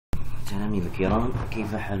تلاميذ الكرام،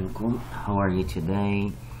 كيف حالكم؟ How are you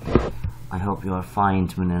today? I hope you are fine.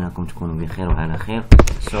 أتمنى أنكم تكونوا بخير وعلى خير.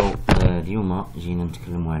 اليوم جينا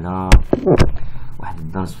نتكلموا على واحد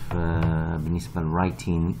الدرس بالنسبة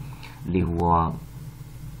للرايتين اللي هو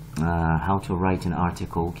how to write an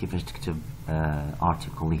article، كيفاش تكتب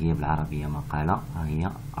article اللي هي بالعربية مقالة، هي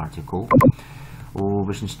article.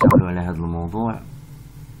 وباش نشتغلوا على هذا الموضوع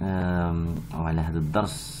وعلى هذا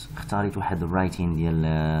الدرس اختاريت واحد الرايتين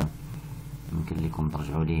ديال يمكن لكم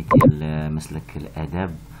ترجعوا ليه ديال مسلك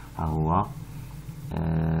الآداب، هو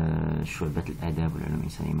شعبة الآداب والعلوم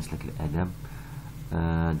الإنسانية، مسلك الآداب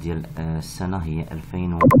ديال السنة هي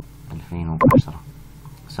 2010.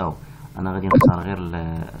 أنا غادي نختار غير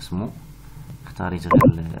اسمه، اختاريت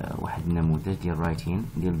غير واحد النموذج ديال رايتين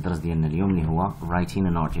ديال الدرس ديالنا اليوم اللي هو writing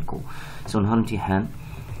an article. نهار الامتحان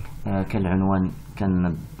كان العنوان،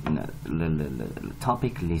 كان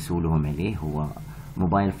التوبيك اللي سولوهم عليه هو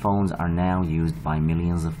mobile phones are now used by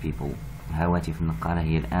millions of people. الهواتف النقالة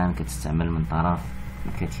هي الآن كتستعمل من طرف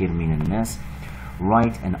الكثير من الناس.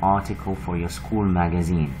 Write an article for your school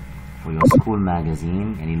magazine. For your school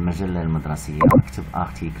magazine يعني المجلة المدرسية. اكتب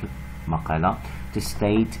article مقالة to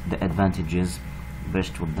state the advantages، باش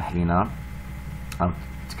توضح لنا أو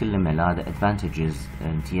تتكلم على the advantages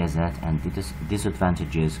امتيازات and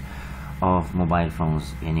disadvantages of mobile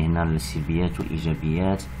phones، يعني هنا السلبيات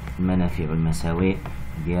والإيجابيات، المنافع والمساوئ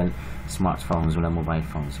ديال سمارت فونز ولا موبايل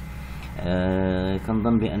فونز.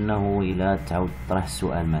 كنظن بأنه إلا تعاود تطرح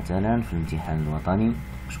السؤال مثلا في الامتحان الوطني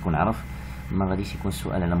شكون عرف ما غاديش يكون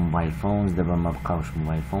السؤال على موبايل فونز. دابا ما بقاوش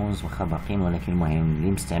موبايل فونز واخا باقيين، ولكن المهم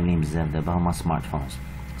اللي مستعملين بزاف دابا هما سمارت فونز.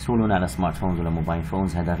 سولونا على سمارت فونز ولا موبايل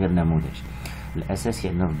فونز، هذا غير نموذج. الأساسي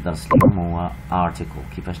عندنا في الدرس اليوم هو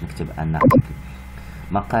article، كيفاش نكتب an article.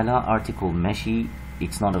 مقالة article ماشي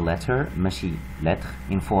it's not a letter، ماشي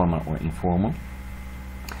letter informal or informal،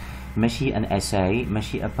 ماشي an essay،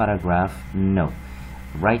 ماشي a paragraph. no.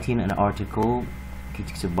 writing an article كي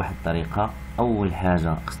تكتب بواحد الطريقة، أول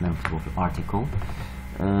حاجة خصنا نكتبو في الارتيكل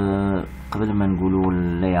قبل ما نقولوا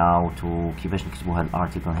اللاي اوت وكيفاش نكتبوا هذا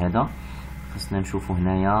الارتيكل هذا، خصنا نشوفوا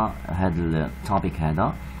هنايا هذا التوبيك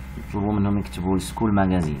هذا يطلبوا منهم يكتبوا السكول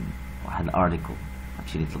ماجازين واحد الارتيكل،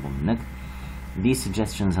 هادشي اللي يطلبوا منك. these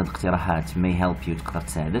suggestions، هاد الاقتراحات may help you، تقدر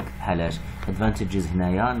تساعدك. بحالاش advantages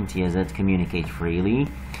هنايا الامتيازات communicate freely،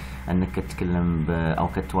 انك كتكلم او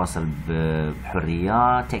كتواصل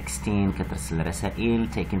بحريه، texting كترسل رسائل،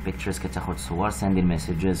 taking pictures كتاخذ صور، sending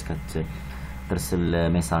messages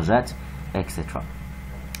كترسل ميساجات etc.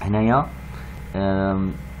 هنايا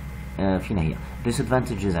فين هي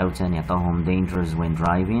disadvantages عاوتاني عطاهم dangers when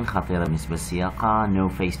driving، خطيره بالنسبه للسياقه، no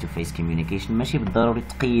face to face communication، ماشي بالضروري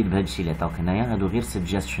تقيد بهذا الشيء اللي عطاوك هنايا، هادو غير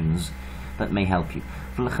suggestions that may help you.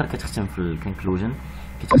 في الاخر كتختم في الكونكلوجن،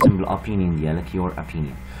 كتختم بالاوبينيون ديالك your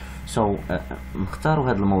opinion.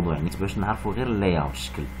 نختاروا هذا الموضوع يعني باش نعرفوا غير اللاي اوت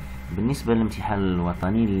الشكل. بالنسبه للامتحان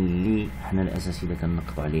الوطني اللي حنا الاساسي اللي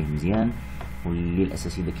كنقطعوا عليه مزيان واللي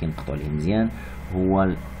الاساسي اللي كنقطعوا عليه مزيان هو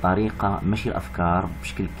الطريقه، ماشي الافكار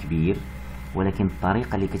بشكل كبير، ولكن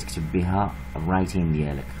الطريقه اللي كتكتب بها الرايتين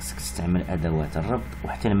ديالك. خصك تستعمل ادوات الربط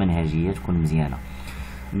وحتى المنهجيه تكون مزيانه.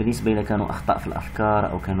 بالنسبه الى كانوا اخطاء في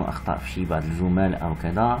الافكار او كانوا اخطاء في شي بعض الجمل او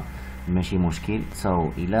كذا ماشي مشكل.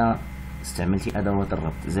 الى استعملتي ادوات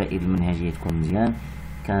الربط زائد المنهجيه تكون مزيان،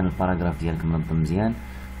 كان الباراجراف ديالك منظم مزيان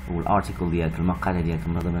والارتيكل ديالك المقاله ديالك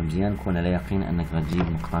منظمه مزيان، كون على يقين انك غتجيب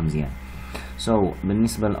نقطه مزيان.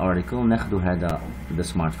 بالنسبه للارتيكل ناخذ هذا ذا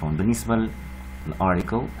سمارت فون. بالنسبه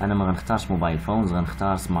للارتيكل انا ما غنختارش موبايل فونز،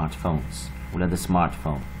 غنختار سمارت فونز ولا ذا سمارت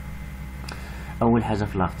فون. اول حاجه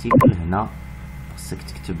في الارتيكل هنا خصك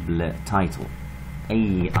تكتب التايتل.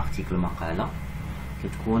 اي ارتيكل مقاله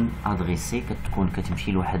كتكون ادريسي، كتكون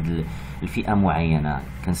كتمشي لواحد الفئه معينه،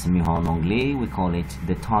 كنسميوها اونجلي وي كول ات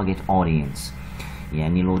ذا تارجت اودينس،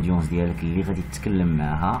 يعني الاودينس ديالك اللي غادي تتكلم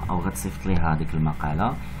معها او غتصيفط ليها هذيك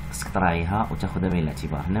المقاله، خصك تراعيها وتاخذها بعين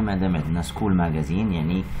الاعتبار. هنا مادام عندنا سكول ماجازين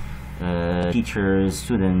يعني تيتشرز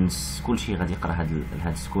ستودنتس كلشي غادي يقرا هاد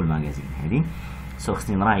السكول ماجازين هذه.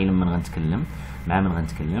 خصني نراعي لما غنتكلم مع من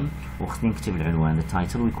غنتكلم، وخصني نكتب العنوان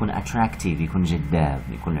التايتل ويكون اتراكتيف، يكون جذاب،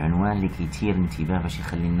 يكون العنوان اللي كيثير الانتباه باش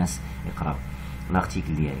يخلي الناس يقراو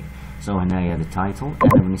الارتيكل ديالي. هنايا ذا تايتل.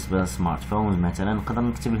 انا بالنسبه للسمارت فونز مثلا نقدر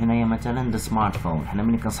نكتب هنايا مثلا ذا سمارت فون. حنا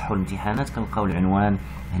ملي كنصحوا الامتحانات كنلقاو العنوان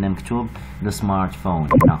هنا مكتوب ذا سمارت فون،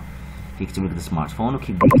 هنا كيكتب لك ذا سمارت فون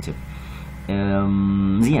وكيبدا يكتب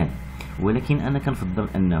مزيان. ولكن انا كنفضل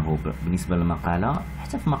انه بالنسبه للمقاله،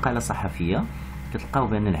 حتى في مقاله صحفيه كتلقاو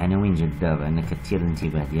بان العناوين جذابه انك كثير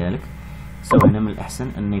الانتباه ديالك. هنا من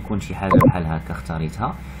الاحسن ان يكون شي حاجه بحال هكا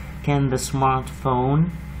اختاريتها. كان ذا سمارت فون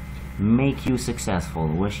make you successful.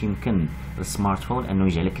 واش يمكن السمارت فون انه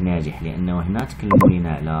يجعلك ناجح؟ لانه هنا تكلموا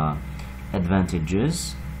لنا على advantages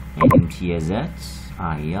يعني الامتيازات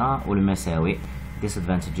هي والمساوئ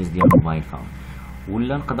disadvantages ديال الموبايل فون.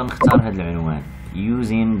 ولا نقدر نختار هذا العنوان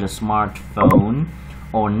using the smartphone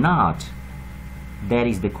or not. That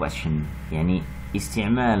is the question. يعني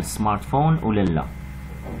استعمال سمارت فون ولا لا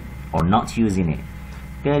or not using it.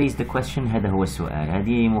 That is the question. هذا هو السؤال.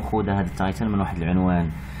 هذه مأخوذة هذا التايتل من واحد العنوان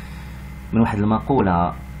من واحد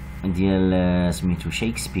المقولة ديال سميتو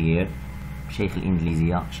شكسبير، شيخ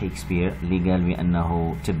الإنجليزية شكسبير، اللي قال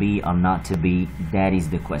بأنه to be or not to be that is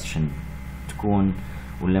the question. تكون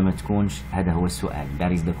ولا ما تكونش هذا هو السؤال.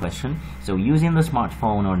 That is the question. So using the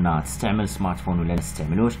smartphone or not. استعمل سمارت فون ولا لا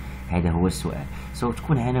تستعملوش هذا هو السؤال. So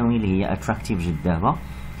تكون عناوين اللي هي attractive جدا.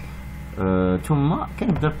 ثم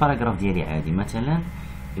كنبدا الباراجراف ديالي عادي. مثلا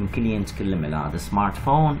يمكن لي نتكلم على the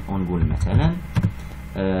smartphone ونقول مثلا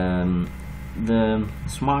the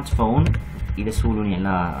smartphone. إذا سولوني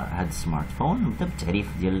على هذا السمارت فون نبدا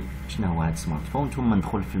بالتعريف ديال شنو هو هذا السمارت فون ثم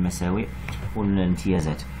ندخل في المساوئ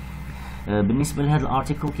والامتيازات. بالنسبه لهذا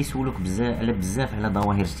الارتيكل كيسولوك بزاف على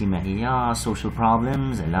ظواهر اجتماعيه social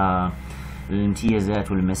problems، على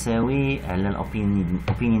الامتيازات والمساوئ، على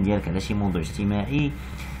الاوبينيون ديالك على شي موضوع اجتماعي.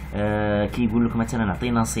 كيقول لك مثلا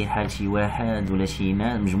اعطي نصيحه لشي واحد ولا شي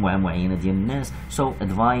ناس مجموعه معينه ديال الناس. so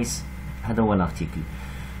advice هذا هو الارتيكل.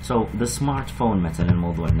 so the smartphone مثلا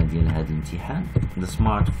موضوعنا ديال هذا الامتحان the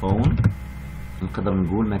smartphone نقدر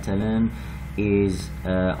نقول مثلا is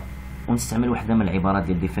ونستعمل واحدة من العبارات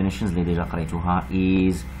ديال definitions اللي ديجا قريتوها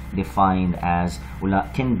is defined as ولا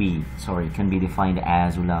can be defined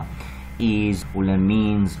as ولا is ولا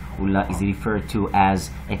means ولا is referred to as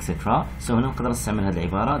etc. so هنا نقدر نستعمل هذه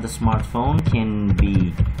العبارة the smartphone can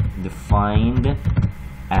be defined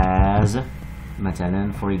as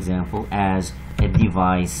مثلا for example as a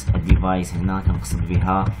device هنا كنقصد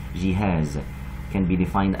بها جهاز can be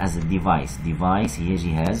defined as a device هي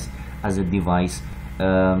جهاز as a device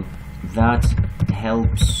that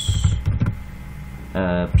helps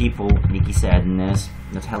people اللي كيساعد الناس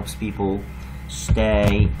that helps people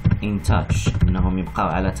stay in touch انهم يبقاو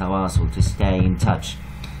على تواصل to stay in touch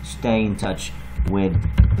with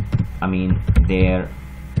their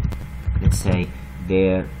let's say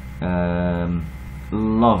their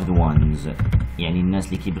loved ones يعني الناس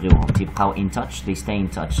اللي كيبغيوهم تيبقاو in touch they stay in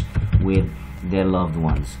touch with their loved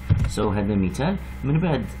ones. so هذا مثال. من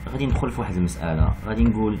بعد غادي ندخل في واحد المسألة غادي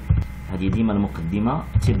نقول هذه ديما المقدمة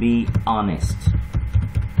to be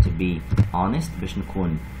honest باش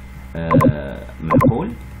نكون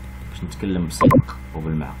معقول باش نتكلم بصدق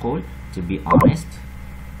وبالمعقول to be honest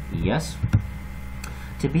yes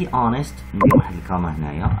to be honest ندير واحد الكاما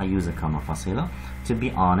هنايا I use a كاما فاصلة to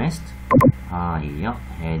be honest هي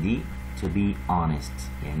هذه to be honest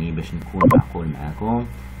يعني باش نكون معقول معاكم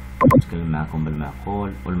نتكلم معكم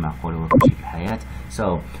بالمعقول والمعقول هو كل شيء في الحياة.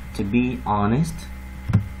 so to be honest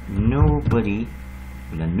nobody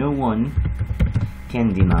ولا no one can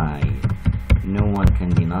deny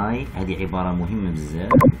هذه عبارة مهمة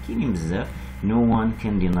بزاف كاينين بزاف no one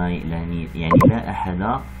can deny يعني لا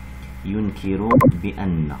أحد ينكر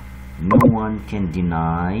بأن no one can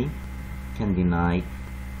deny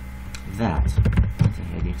that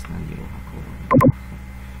هذه خصنا نديروها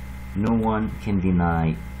no one can deny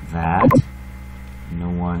that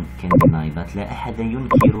لا أحد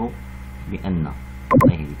ينكر بأن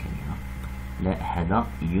هذه الكلمة لا أحد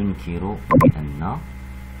ينكر بأن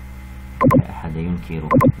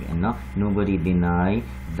nobody deny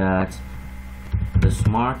that the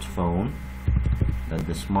smartphone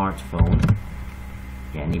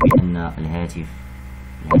يعني بأن الهاتف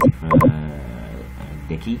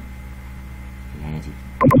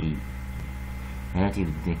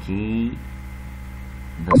الذكي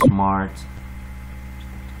the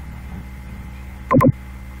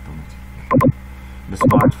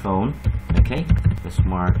smartphone okay the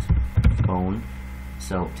smartphone.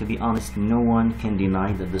 so to be honest no one can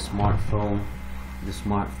deny that the smartphone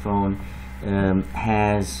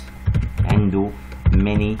has عنده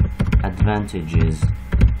many advantages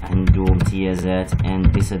عنده امتيازات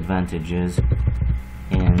and disadvantages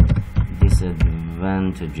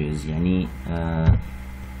يعني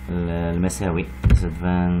المساوئ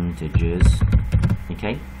disadvantages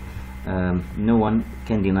okay. No one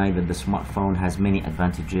can deny that the smartphone has many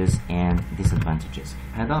advantages and disadvantages.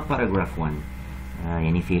 هذا paragraph 1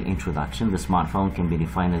 يعني في introduction the smartphone can be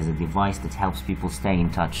defined as a device that helps people stay in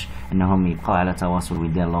touch انهم يبقوا على تواصل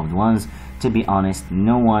with their loved ones. To be honest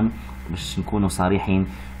no one باش نكونوا صريحين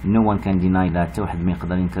no one can deny that واحد ما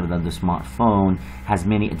يقدر ينكر that the smartphone has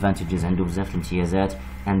many advantages عنده بزاف الامتيازات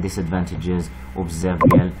and disadvantages وبزاف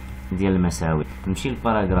ديال ديال المساوئ. نمشي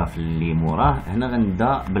للباراغراف اللي موراه. هنا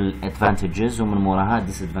غنبدا بالادفانتجز ومن موراها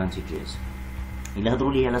disadvantages. إلا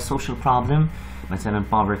هضروا لي على social problem مثلا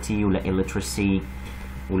poverty ولا illiteracy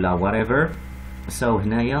ولا whatever، so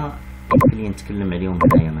هنايا يمكن لي نتكلم عليهم.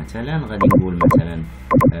 هنايا مثلا غادي نقول مثلا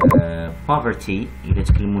poverty. إذا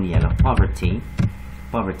تكلموا لي على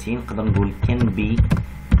poverty نقدر نقول can be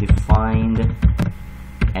defined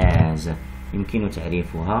as، يمكن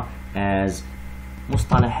تعريفها as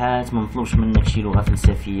مصطلحات. ما مطلوبش منك شي لغة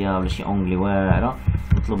فلسفية ولا شي أونجلي واعرة،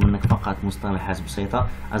 مطلوب منك فقط مصطلحات بسيطة.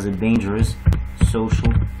 as a dangerous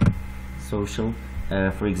social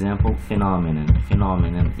for example phenomenon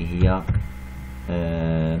هي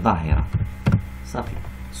ظاهرة صافي.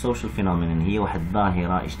 social phenomenon هي واحد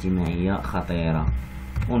ظاهرة اجتماعية خطيرة.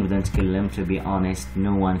 ونبدا نتكلم to be honest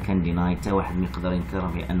no one can deny، حتى واحد ما يقدر ينكر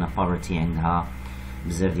بأن poverty عندها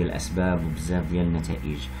بزاف ديال الأسباب وبزاف ديال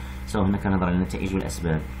النتائج. هنا كنهضر على النتائج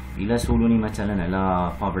والأسباب. إلا سولوني مثلا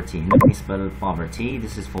على poverty، هنا بالنسبة ل poverty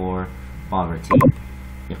this is for poverty.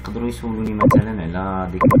 يقدروا يسولوني مثلا على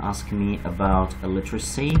they can ask me about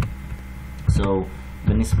illiteracy.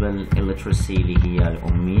 بالنسبة ل illiteracy اللي هي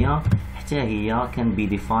الأمية، حتى هي can be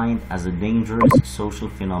defined as a dangerous social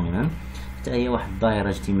phenomenon، حتى هي واحد الظاهرة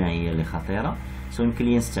اجتماعية اللي خطيرة. يمكن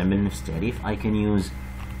لي نستعمل نفس التعريف. I can use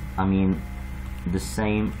the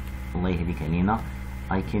same، الله يهديك علينا،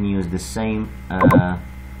 I can use the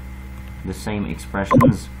same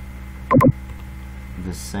expressions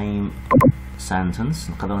the same sentence.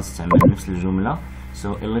 نقدر نستعمل نفس الجملة.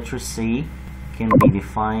 illiteracy can be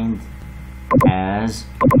defined as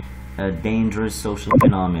a dangerous social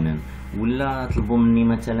phenomenon. ولا طلبوا مني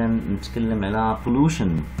مثلا نتكلم على pollution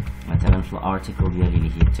مثلا في الارتيكل ديالي اللي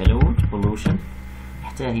هي التلوث pollution،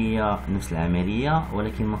 حتى هي نفس العملية،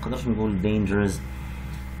 ولكن ما نقدرش نقول dangerous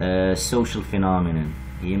social phenomenon.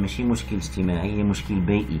 هي ماشي مشكل اجتماعي، هي مشكل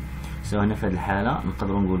بيئي. هنا في هذه الحالة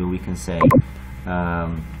نقدر نقولوا we can say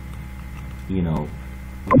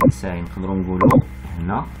نقدر نقولوا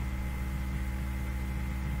هنا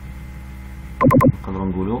نقدر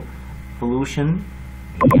نقولوا pollution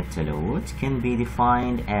هي التلوث can be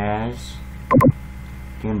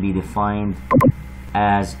defined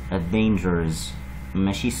as a dangerous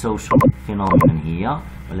ماشي social phenomenon هي،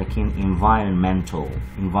 ولكن environment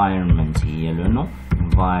هي لونو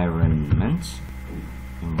environment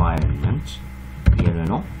هي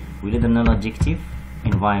لونو. وإذا درنا الادجكتيف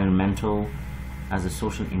environmental as a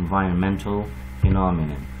social environmental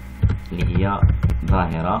phenomenon اللي هي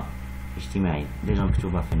ظاهرة اجتماعية. ديجا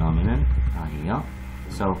مكتوبة phenomenon ها هي.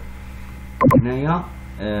 هنايا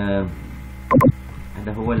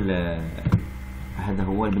هذا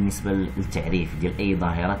هو بالنسبة للتعريف ديال أي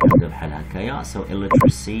ظاهرة كنبداو بحال هكايا.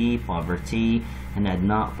 illiteracy poverty. هنا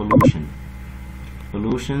عندنا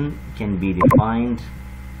pollution can be defined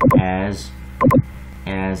as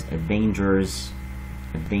a dangerous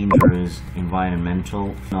environmental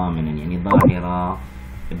phenomenon، يعني ظاهرة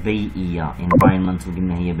بيئية. environmental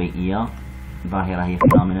قلنا هي بيئية، ظاهرة هي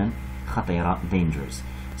phenomenon خطيرة dangerous.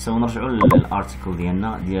 نرجعوا للارتيكل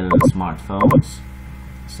ديالنا ديال smartphones.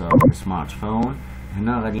 smartphone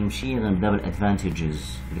هنا غادي نمشي غنبدا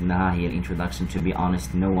بالادفانتجز. قلنا ها هي الانتروداكشن. to be honest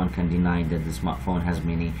no one can deny that the smartphone has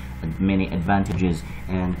many advantages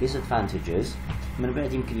and disadvantages. من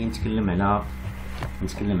بعد يمكن لي نتكلم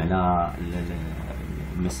على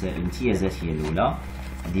الامتيازات هي الاولى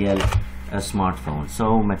ديال سمارت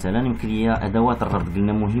فون. مثلا يمكن لي ادوات الربط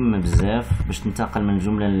قلنا مهمه بزاف باش تنتقل من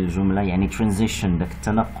جمله لجمله، يعني ترانزيشن داك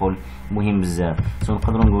التنقل مهم بزاف.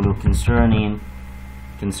 نقدروا نقولوا concerning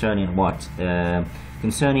what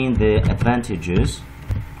concerning the advantages،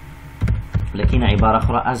 لكن عباره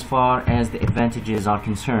اخرى as far as the advantages are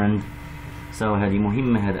concerned. هذه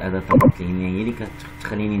مهمه، هذا أداة الربط اللي هي اللي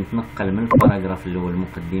كتخليني نتنقل من الباراغراف الاول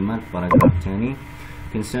المقدمه للباراغراف الثاني.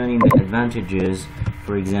 concerning the advantages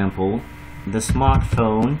for example the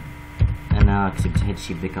smartphone. انا كتبت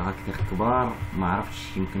هادشي بكاركتير كبار، ما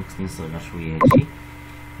عرفتش يمكن خصني نصغر شويه هادشي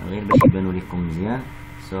غير باش يبانوا لكم مزيان.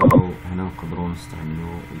 هنا نقدروا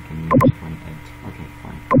نستعملوا we can use one add. okay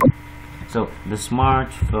fine. the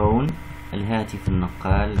smartphone الهاتف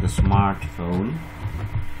النقال the smartphone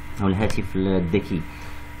أو الهاتف الذكي.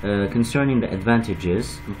 concerning the advantages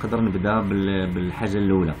نقدر نبدا بالحاجة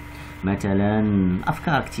الأولى. مثلا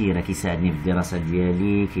أفكار كثيرة كيساعدني في الدراسة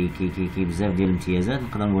ديالي، كي بزاف ديال الامتيازات.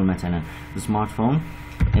 نقدر نقول مثلا the smartphone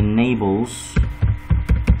enables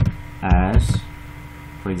us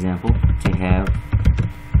for example to have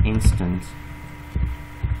instant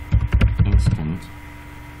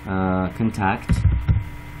contact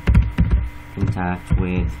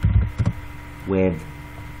with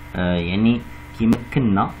يعني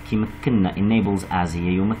كيمكننا enables as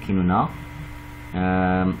هي يمكننا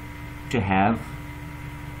to have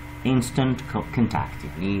instant contact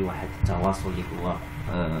يعني واحد التواصل اللي هو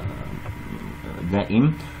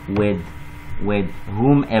دائم with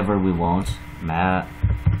whomever we want مع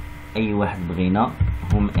أي واحد بغينا.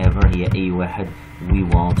 whomever هي أي واحد we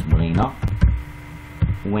want بغينا.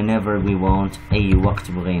 whenever we want أي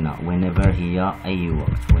وقت بغينا. whenever هي أي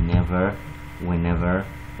وقت. whenever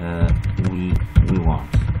we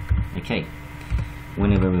want. okay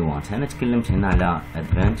whenever we want. أنا تكلمت هنا على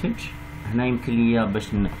advantage. هنا يمكن لي باش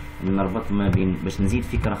نربط ما بين باش نزيد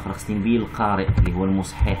فكرة أخرى خصني نبين للقارئ اللي هو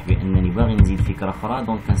المصحح بأنني باغي نزيد فكرة أخرى،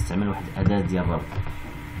 دونك كنستعمل واحد الأداة ديال الربط.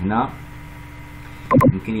 هنا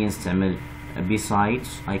يمكن لي نستعمل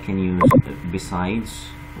besides. I can use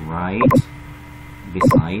besides, right?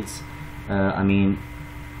 besides I mean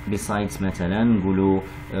besides مثلا نقولوا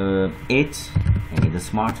it يعني the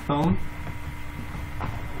smartphone.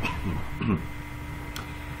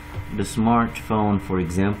 the smartphone for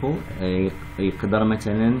example يقدر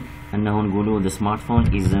مثلا أنه نقولوا the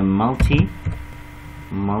smartphone is a multi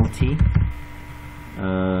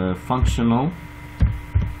functional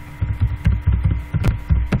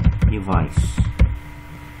device.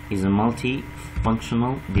 is a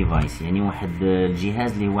multi-functional device يعني واحد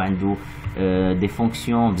الجهاز اللي هو عنده دي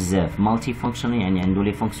فونكسيون بزاف. multi-functional يعني عنده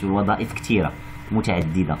لي فونكسيون وظائف كثيرة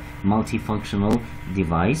متعددة. multi-functional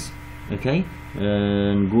device. okay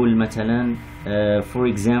نقول مثلا for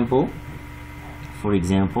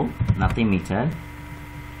example نعطي مثال.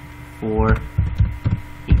 for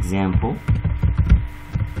example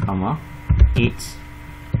it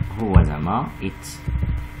هو زعما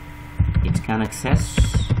it can access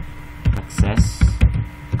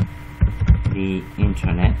the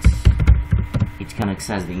internet. it can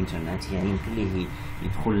access the internet يعني يمكن ليه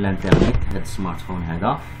يدخل الانترنت. هذا السمارت فون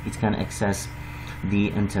هذا it can access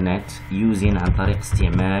the internet using عن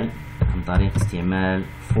طريق استعمال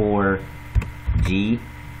 4G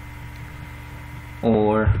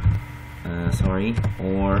or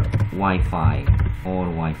Wi-Fi.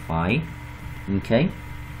 okay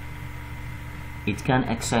it can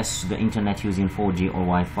access the internet using 4G or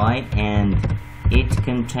Wi-Fi and it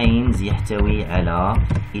contains يحتوي على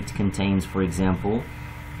it contains for example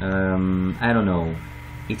I don't know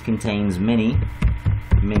it contains many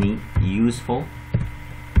useful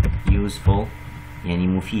يعني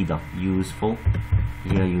مفيدة. useful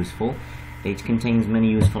هي useful. it contains many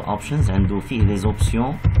useful options. عنده فيه des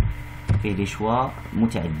options فيه des choix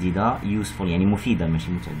متعددة. useful يعني مفيدة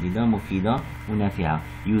ماشي متعددة، مفيدة ونافعة.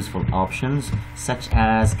 useful options such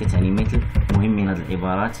as كتعني مثل مهم من هذه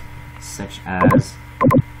العبارات such as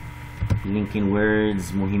linking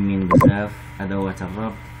words مهمين بزاف أدوات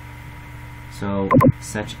الربط. so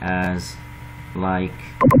such as like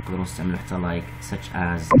نقدروا نستعملوا حتى like such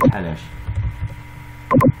as بحالاش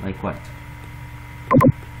like what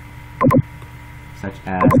such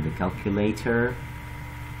as the calculator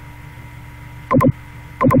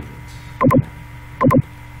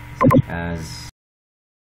such as